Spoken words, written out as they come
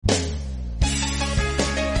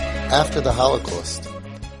After the Holocaust,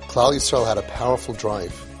 Klal Yisrael had a powerful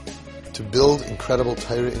drive to build incredible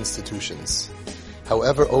Torah institutions.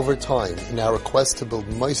 However, over time, in our quest to build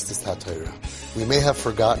Moistus HaTorah, we may have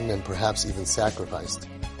forgotten and perhaps even sacrificed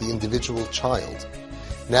the individual child.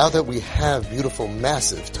 Now that we have beautiful,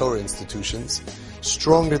 massive Torah institutions,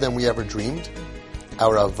 stronger than we ever dreamed,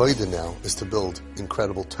 our avodah now is to build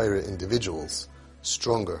incredible Torah individuals,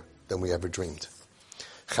 stronger than we ever dreamed.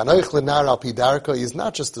 Chanoich Lenar Al Pi Darko is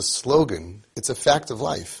not just a slogan, it's a fact of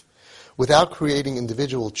life. Without creating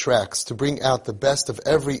individual tracks to bring out the best of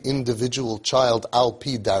every individual child Al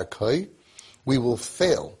Pi Darkoi, we will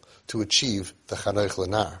fail to achieve the Chanoich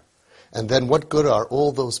Lenar. And then what good are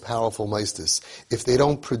all those powerful meisters if they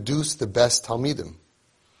don't produce the best Talmidim?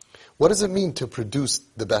 What does it mean to produce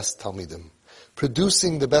the best Talmidim?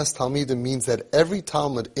 Producing the best Talmidim means that every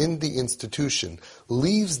Talmud in the institution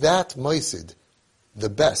leaves that Moisid the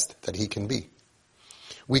best that he can be.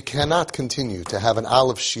 We cannot continue to have an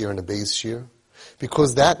Aleph Shir and a Beis Shir,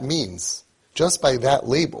 because that means, just by that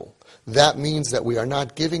label, that means that we are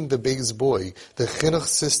not giving the Beis boy the chinuch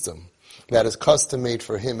system that is custom-made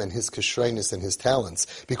for him and his kashrenis and his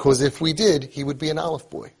talents, because if we did, he would be an Aleph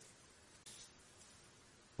boy.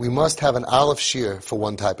 We must have an Aleph Shir for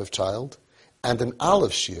one type of child, and an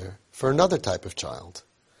Aleph Shir for another type of child.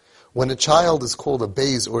 When a child is called a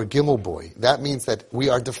Beis or a Gimel boy, that means that we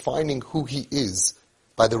are defining who he is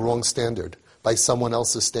by the wrong standard, by someone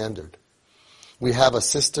else's standard. We have a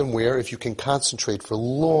system where if you can concentrate for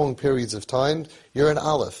long periods of time, you're an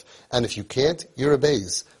Aleph. And if you can't, you're a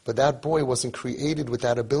Beis. But that boy wasn't created with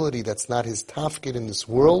that ability. That's not his tafkid in this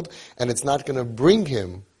world, and it's not going to bring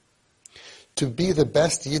him to be the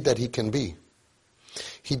best Yid that he can be.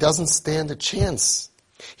 He doesn't stand a chance.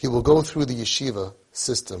 He will go through the yeshiva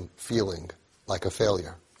system feeling like a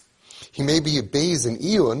failure. He may be a Beis in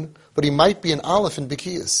Iyun, but he might be an Aleph in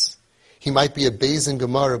Bikiyas. He might be a Beis in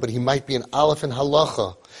Gemara, but he might be an Aleph in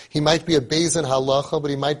Halacha. He might be a Beis in Halacha, but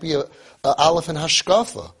he might be a Aleph in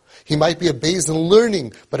Hashkafa. He might be a Beis in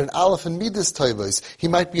learning, but an Aleph in Midas Toivos. He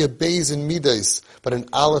might be a Beis in Midas, but an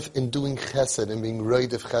Aleph in doing Chesed and being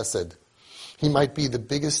Roid of Chesed. He might be the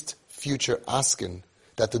biggest future Askin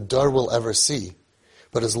that the Dar will ever see.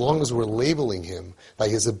 But as long as we're labeling him by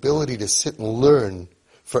his ability to sit and learn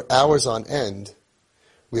for hours on end,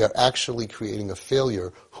 we are actually creating a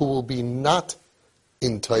failure who will be not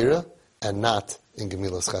in Torah and not in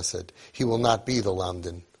Gemilas Chesed. He will not be the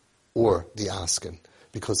Lamdin or the Askin,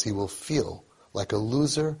 because he will feel like a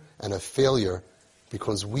loser and a failure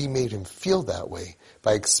because we made him feel that way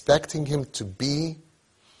by expecting him to be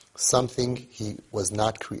something he was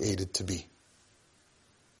not created to be.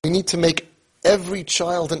 We need to make every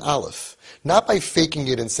child an Aleph, not by faking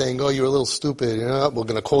it and saying, oh, you're a little stupid, we're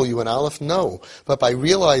going to call you an Aleph. No, but by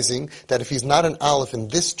realizing that if he's not an Aleph in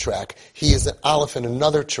this track, he is an Aleph in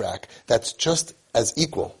another track that's just as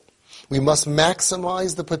equal. We must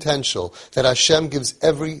maximize the potential that Hashem gives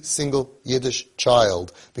every single Yiddish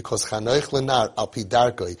child, because Chanoich Lenar Al Pi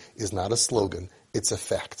Darkoi is not a slogan, it's a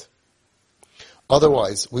fact.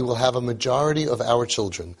 Otherwise, we will have a majority of our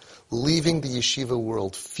children leaving the yeshiva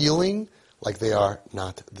world feeling like they are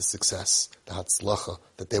not the success, the hatzlacha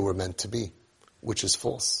that they were meant to be, which is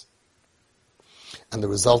false. And the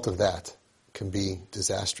result of that can be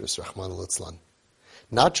disastrous, Rahman al-Itzlan.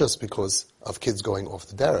 Not just because of kids going off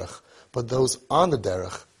the derech, but those on the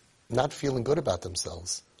derech not feeling good about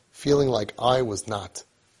themselves, feeling like I was not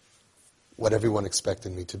what everyone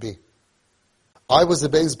expected me to be. I was a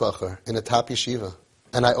Beis Bacher in a top yeshiva,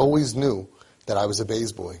 and I always knew that I was a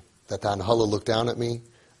Beis boy, that the Anhala looked down at me.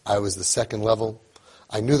 I was the second level.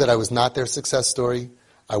 I knew that I was not their success story.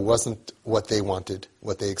 I wasn't what they wanted,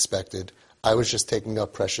 what they expected. I was just taking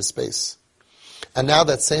up precious space. And now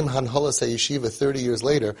that same Hanhalas Yeshiva 30 years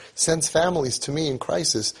later sends families to me in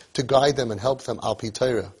crisis to guide them and help them Al Pi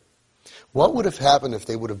Torah. What would have happened if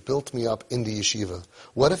they would have built me up in the yeshiva?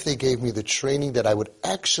 What if they gave me the training that I would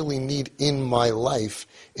actually need in my life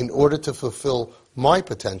in order to fulfill my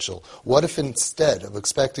potential? What if instead of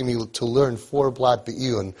expecting me to learn 4 Blat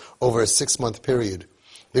Be'iyun over a 6-month period,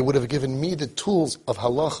 they would have given me the tools of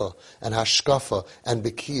halacha and hashkafa and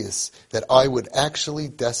bekiyas that I would actually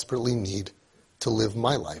desperately need to live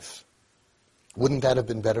my life? Wouldn't that have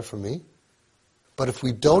been better for me? But if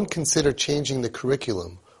we don't consider changing the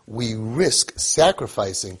curriculum, we risk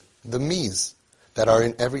sacrificing the me's that are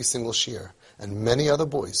in every single shir and many other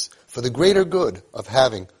boys for the greater good of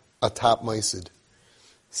having a top maisid.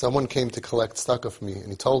 Someone came to collect tzedakah from me, and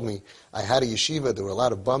he told me, I had a yeshiva, there were a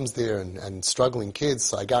lot of bums there and struggling kids,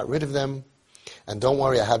 so I got rid of them. And don't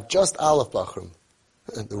worry, I have just Aleph Bachrim.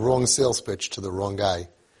 The wrong sales pitch to the wrong guy.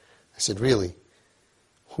 I said, really?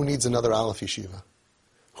 Who needs another Aleph Yeshiva?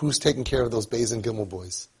 Who's taking care of those Beis and Gimel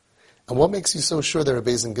boys? And what makes you so sure they're a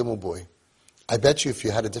Beis and Gimel boy? I bet you if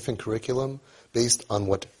you had a different curriculum based on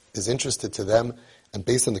what is interested to them and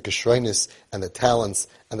based on the kishroinus and the talents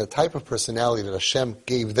and the type of personality that Hashem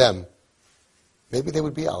gave them, maybe they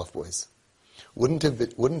would be Aleph boys. Wouldn't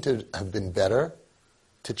it have been better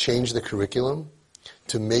to change the curriculum,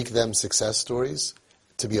 to make them success stories,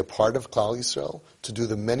 to be a part of Klal Yisrael, to do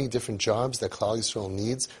the many different jobs that Klal Yisrael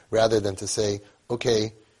needs, rather than to say,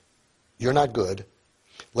 okay, you're not good,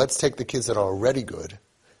 let's take the kids that are already good,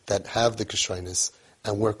 that have the kishroinus,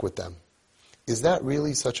 and work with them. Is that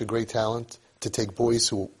really such a great talent, to take boys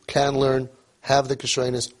who can learn, have the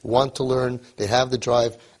kishroinus, want to learn, they have the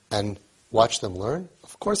drive, and watch them learn?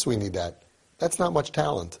 Of course we need that. That's not much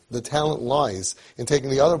talent. The talent lies in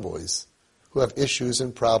taking the other boys who have issues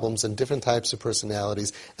and problems and different types of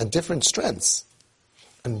personalities and different strengths,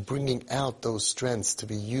 and bringing out those strengths to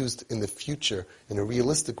be used in the future in a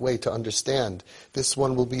realistic way to understand this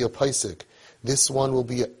one will be a paisik, this one will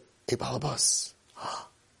be a balabas,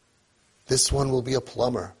 this one will be a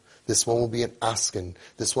plumber, this one will be an askin,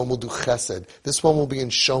 this one will do chesed, this one will be in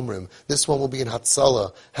shomrim, this one will be in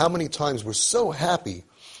Hatzalah. How many times we're so happy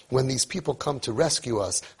when these people come to rescue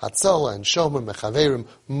us, Hatzalah and Shomer Mechaverim,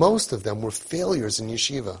 most of them were failures in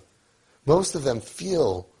yeshiva. Most of them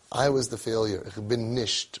feel, I was the failure, ich bin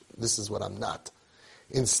nicht, this is what I'm not.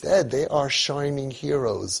 Instead, they are shining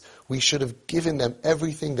heroes. We should have given them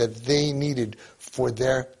everything that they needed for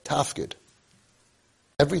their tafkid.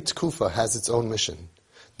 Every tkufa has its own mission.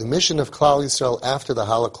 The mission of Klal Yisrael after the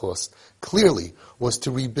Holocaust clearly was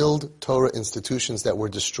to rebuild Torah institutions that were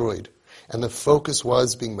destroyed. And the focus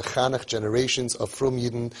was being mechanech generations of Frum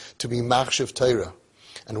Yidden to be machshav Torah.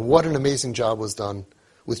 And what an amazing job was done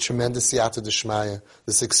with tremendous siyata d'shmaya.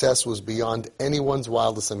 The success was beyond anyone's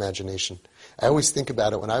wildest imagination. I always think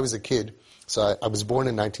about it when I was a kid. So I was born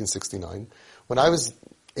in 1969. When I was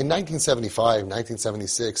in 1975,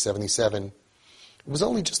 1976, 77, it was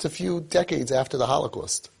only just a few decades after the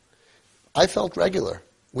Holocaust. I felt regular.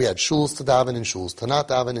 We had shuls to daven in shuls, to not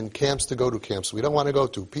daven in camps to go to camps. We don't want to go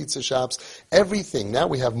to pizza shops, everything. Now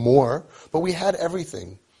we have more, but we had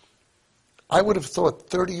everything. I would have thought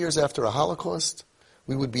 30 years after a Holocaust,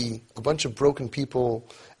 we would be a bunch of broken people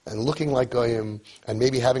and looking like Goyim and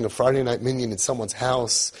maybe having a Friday night minyan in someone's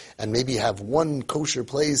house and maybe have one kosher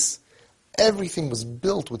place. Everything was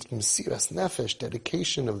built with mesiras nefesh,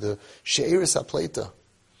 dedication of the she'eris hapleita.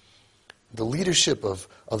 The leadership of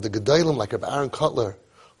the Gedolim like Rabbi Aaron Kotler,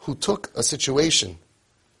 who took a situation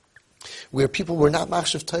where people were not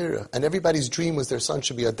machshav Torah, and everybody's dream was their son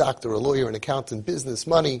should be a doctor, a lawyer, an accountant, business,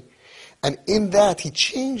 money. And in that, he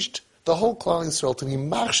changed the whole Klal Yisrael to be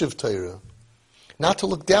machshav Torah, not to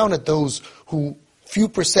look down at those who, few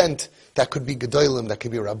percent, that could be Gedolim, that could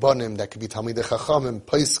be Rabbanim, that could be Talmidei Chachamim,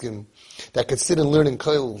 Paiskim, that could sit and learn in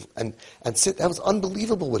Koil, and sit. That was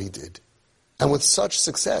unbelievable what he did. And with such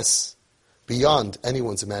success, beyond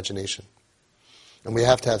anyone's imagination. And we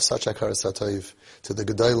have to have such hakaras hatov to the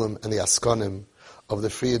Gedolim and the Askanim of the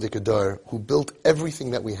Frierdiker Dor who built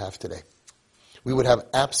everything that we have today. We would have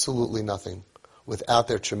absolutely nothing without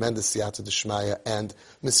their tremendous siyata d'shmaya and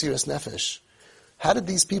mesiras nefesh. How did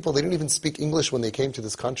these people, they didn't even speak English when they came to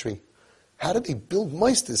this country, how did they build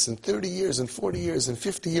moistus in 30 years and 40 years and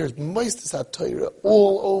 50 years, moistus HaTorah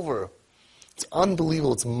all over? It's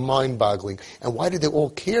unbelievable, it's mind-boggling. And why did they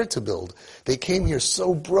all care to build? They came here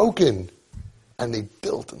so broken. And they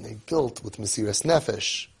built with mesiras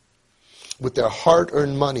nefesh, with their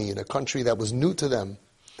hard-earned money in a country that was new to them.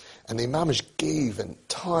 And they mamish gave and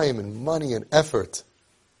time and money and effort.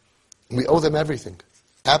 And we owe them everything,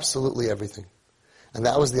 absolutely everything. And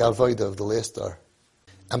that was the avodah of the last dar.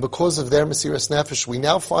 And because of their mesiras nefesh, we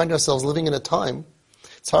now find ourselves living in a time,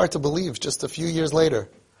 it's hard to believe, just a few years later,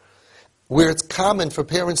 where it's common for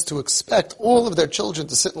parents to expect all of their children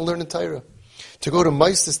to sit and learn in Torah. To go to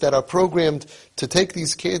meises that are programmed to take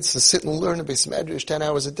these kids to sit and learn a Beis Medrash 10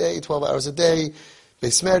 hours a day, 12 hours a day,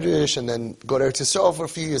 Beis Medrash, and then go to Eretz Yisrael for a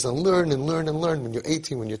few years and learn and learn and learn when you're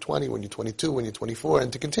 18, when you're 20, when you're 22, when you're 24,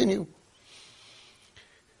 and to continue.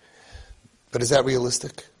 But is that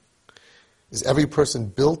realistic? Is every person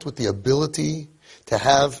built with the ability to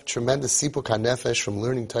have tremendous sipuk hanefesh from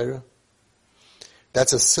learning Torah?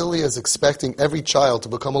 That's as silly as expecting every child to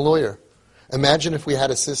become a lawyer. Imagine if we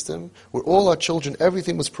had a system where all our children,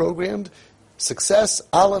 everything was programmed. Success,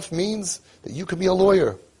 Aleph, means that you could be a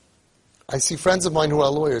lawyer. I see friends of mine who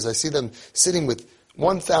are lawyers. I see them sitting with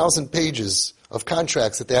 1,000 pages of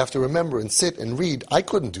contracts that they have to remember and sit and read. I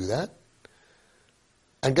couldn't do that.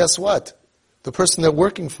 And guess what? The person they're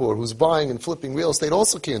working for, who's buying and flipping real estate,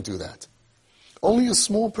 also can't do that. Only a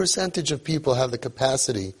small percentage of people have the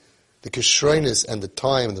capacity, the kishroinus, and the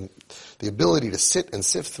time, the ability to sit and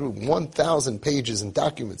sift through 1,000 pages and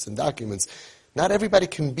documents and documents. Not everybody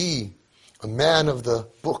can be a man of the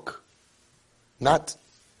book. Not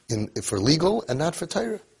for legal and not for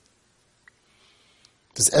Torah.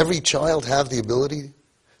 Does every child have the ability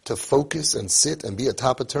to focus and sit and be a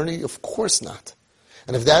top attorney? Of course not.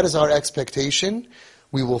 And if that is our expectation,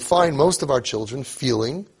 we will find most of our children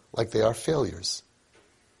feeling like they are failures.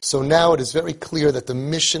 So now it is very clear that the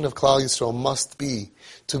mission of Klal Yisrael must be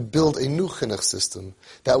to build a new chinuch system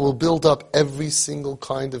that will build up every single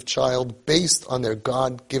kind of child based on their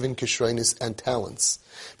God-given kishroinus and talents.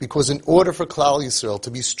 Because in order for Klal Yisrael to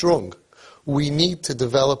be strong, we need to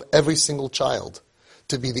develop every single child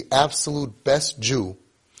to be the absolute best Jew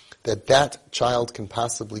that child can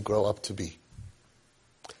possibly grow up to be.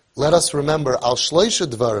 Let us remember, Al Shloisha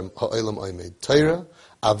Dvarim Ha'olam Oimed, Torah,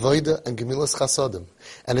 Avodah, and Gemilas Chasadim.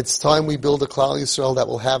 And it's time we build a Klal Yisrael that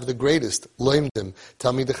will have the greatest Loimdim,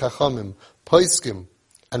 Talmidei Chachamim, Poskim,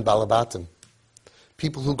 and Balabatim.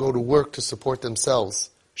 People who go to work to support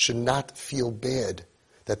themselves should not feel bad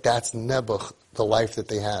that that's nebuch, the life that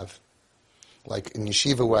they have. Like in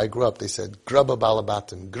yeshiva where I grew up, they said, Grubba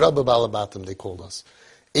Balabatim, they called us.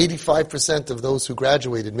 85% of those who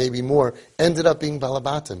graduated, maybe more, ended up being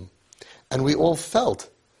Balabatim. And we all felt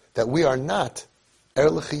that we are not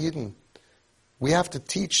Erlich Yidden. We have to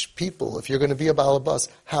teach people, if you're going to be a Balabas,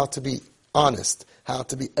 how to be honest, how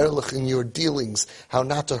to be Erlich in your dealings, how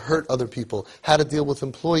not to hurt other people, how to deal with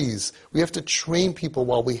employees. We have to train people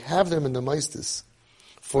while we have them in the Maistis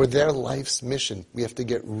for their life's mission. We have to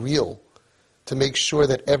get real to make sure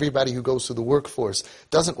that everybody who goes to the workforce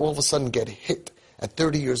doesn't all of a sudden get hit at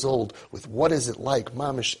 30 years old with what is it like,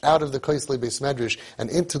 mamish, out of the Kaisley Beis Medrash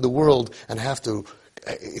and into the world and have to,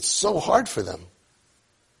 it's so hard for them.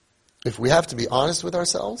 If we have to be honest with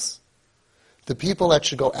ourselves, the people that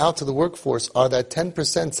should go out to the workforce are that 10%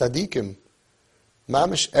 tzaddikim,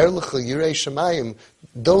 mamish erlecha yirei shemayim.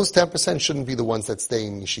 Those 10% shouldn't be the ones that stay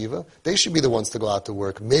in yeshiva. They should be the ones to go out to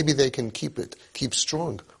work. Maybe they can keep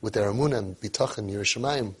strong with their amunah and bitachon yirei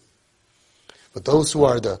shemayim. But those who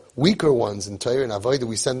are the weaker ones in Torah and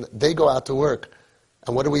Avodah, they go out to work.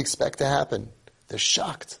 And what do we expect to happen? They're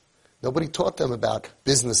shocked. Nobody taught them about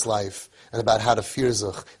business life and about how to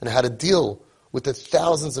firzach and how to deal with the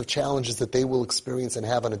thousands of challenges that they will experience and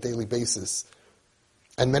have on a daily basis.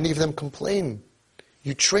 And many of them complain.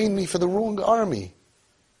 You trained me for the wrong army.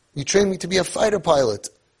 You trained me to be a fighter pilot.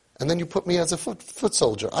 And then you put me as a foot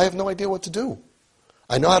soldier. I have no idea what to do.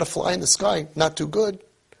 I know how to fly in the sky, not too good.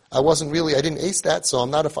 I didn't ace that, so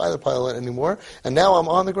I'm not a fighter pilot anymore. And now I'm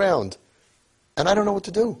on the ground. And I don't know what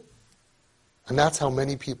to do. And that's how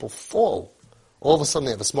many people fall. All of a sudden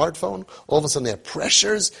they have a smartphone. All of a sudden they have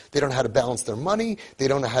pressures. They don't know how to balance their money. They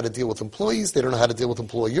don't know how to deal with employees. They don't know how to deal with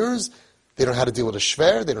employers. They don't know how to deal with a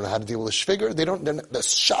shver. They don't know how to deal with a shviger. They're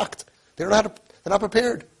shocked. They're not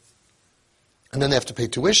prepared. And then they have to pay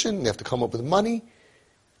tuition. They have to come up with money.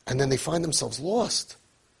 And then they find themselves lost.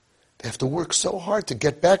 They have to work so hard to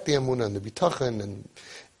get back the emunah and the bitachon.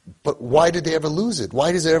 But why did they ever lose it? Why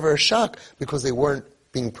is there ever a shock? Because they weren't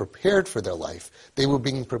being prepared for their life. They were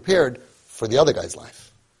being prepared for the other guy's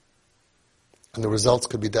life. And the results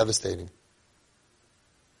could be devastating.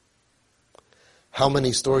 How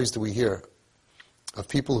many stories do we hear of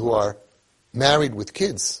people who are married with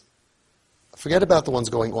kids? Forget about the ones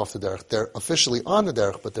going off the derech. They're officially on the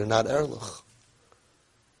derech, but they're not erlich.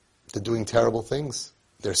 They're doing terrible things.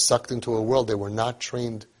 They're sucked into a world they were not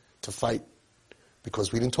trained to fight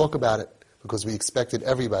because we didn't talk about it, because we expected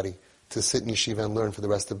everybody to sit in yeshiva and learn for the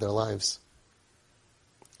rest of their lives.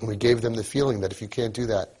 And we gave them the feeling that if you can't do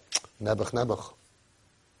that, nebuch.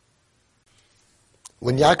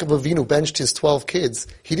 When Yaakov Avinu benched his 12 kids,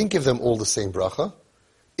 he didn't give them all the same bracha.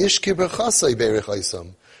 Ish ki brachasai berich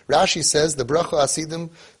aisam. Rashi says the bracha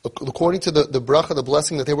asidim according to the bracha, the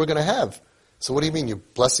blessing that they were going to have. So what do you mean? You're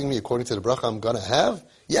blessing me according to the bracha I'm going to have?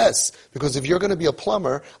 Yes, because if you're going to be a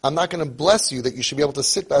plumber, I'm not going to bless you that you should be able to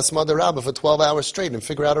sit by a Asmada Rabbah for 12 hours straight and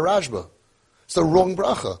figure out a Rashba. It's the wrong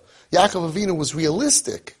bracha. Yaakov Avinu was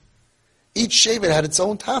realistic. Each Shevet had its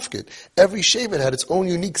own tafkid. Every Shevet had its own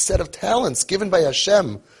unique set of talents given by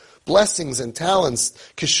Hashem. Blessings and talents,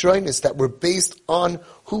 kishroinus, that were based on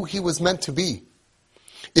who he was meant to be.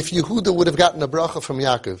 If Yehuda would have gotten a bracha from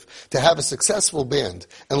Yaakov to have a successful band,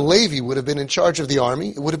 and Levi would have been in charge of the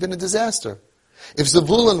army, it would have been a disaster. If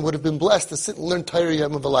Zevulun would have been blessed to sit and learn Torah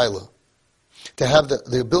Yom V'Layla, to have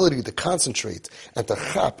the ability to concentrate and to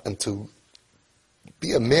chap and to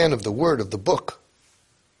be a man of the word, of the book,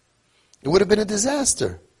 it would have been a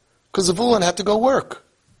disaster. Because Zevulun had to go work.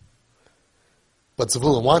 But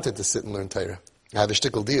Zvulun wanted to sit and learn Torah. I have a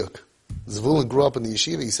shtickle diuk. Zvulun grew up in the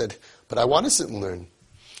yeshiva. He said, but I want to sit and learn.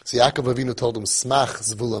 So Yaakov Avinu told him, Smach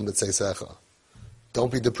Zvulun b'tzeisecha.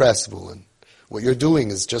 Don't be depressed, Zvulun. What you're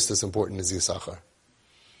doing is just as important as Yisachar.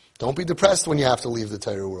 Don't be depressed when you have to leave the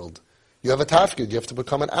Torah world. You have a tafkid. You have to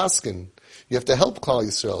become an askin. You have to help Klal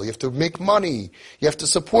Yisrael. You have to make money. You have to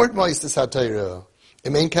support Ma'aseh HaTorah.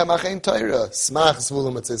 Imein kamach ein Torah. Smach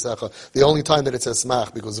Zvulun b'tzeisecha. The only time that it says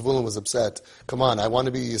smach, because Zvulun was upset. Come on, I want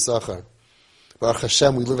to be Yisachar. Baruch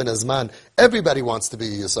Hashem, we live in a Zman. Everybody wants to be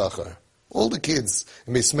Yisachar. All the kids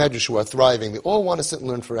in Beis Medrash who are thriving, they all want to sit and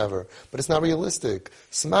learn forever. But it's not realistic.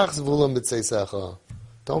 Smach Zvulun b'tzeisecha.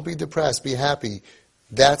 Don't be depressed. Be happy.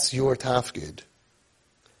 That's your tafkid.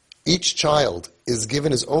 Each child is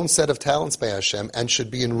given his own set of talents by Hashem and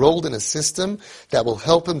should be enrolled in a system that will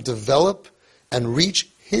help him develop and reach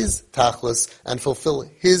his tachlis and fulfill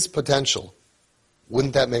his potential.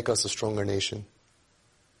 Wouldn't that make us a stronger nation?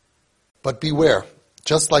 But beware.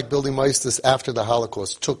 Just like building Ma'aseh after the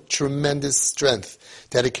Holocaust took tremendous strength,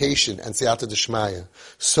 dedication, and siyata d'shmaya,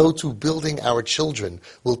 so too building our children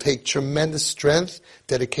will take tremendous strength,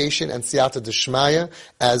 dedication, and siyata d'shmaya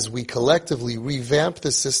as we collectively revamp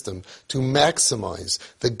the system to maximize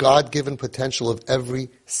the God-given potential of every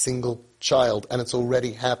single child. And it's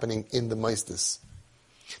already happening in the Ma'aseh.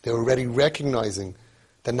 They're already recognizing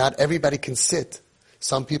that not everybody can sit.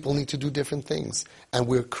 Some people need to do different things. And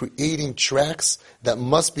we're creating tracks that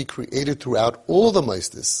must be created throughout all the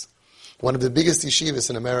Ma'aseh. One of the biggest yeshivas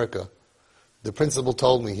in America, the principal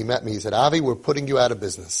told me, he met me, he said, Avi, we're putting you out of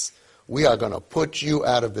business. We are going to put you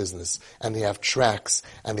out of business. And they have tracks,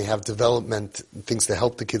 and they have development, things to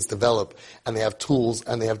help the kids develop, and they have tools,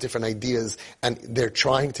 and they have different ideas, and they're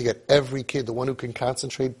trying to get every kid, the one who can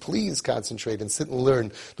concentrate, please concentrate and sit and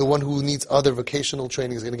learn. The one who needs other vocational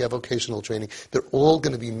training is going to get vocational training. They're all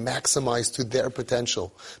going to be maximized to their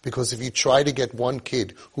potential. Because if you try to get one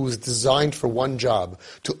kid who is designed for one job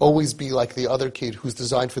to always be like the other kid who's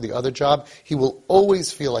designed for the other job, he will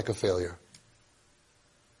always feel like a failure.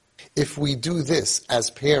 If we do this as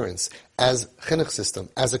parents, as chinuch system,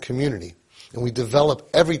 as a community, and we develop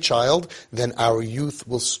every child, then our youth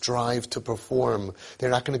will strive to perform. They're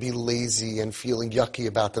not going to be lazy and feeling yucky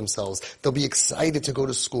about themselves. They'll be excited to go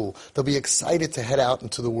to school. They'll be excited to head out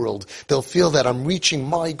into the world. They'll feel that I'm reaching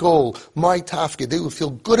my goal, my tafkid. They will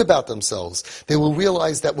feel good about themselves. They will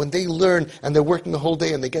realize that when they learn and they're working the whole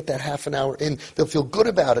day and they get that half an hour in, they'll feel good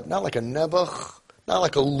about it, not like a nebuch. Not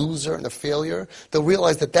like a loser and a failure. They'll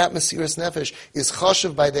realize that Mesiras Nefesh is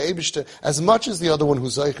chashuv by the Eibishter as much as the other one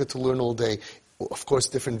who's zaycha to learn all day. Of course,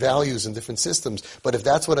 different values and different systems. But if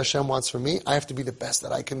that's what Hashem wants from me, I have to be the best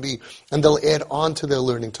that I can be. And they'll add on to their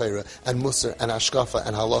learning Torah and Musar and Ashkafa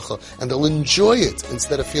and Halacha. And they'll enjoy it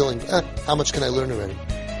instead of feeling, how much can I learn already?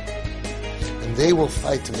 And they will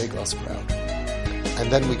fight to make us proud.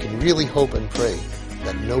 And then we can really hope and pray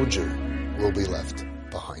that no Jew will be left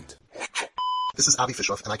behind. This is Avi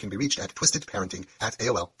Fishoff, and I can be reached at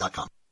twistedparenting@aol.com.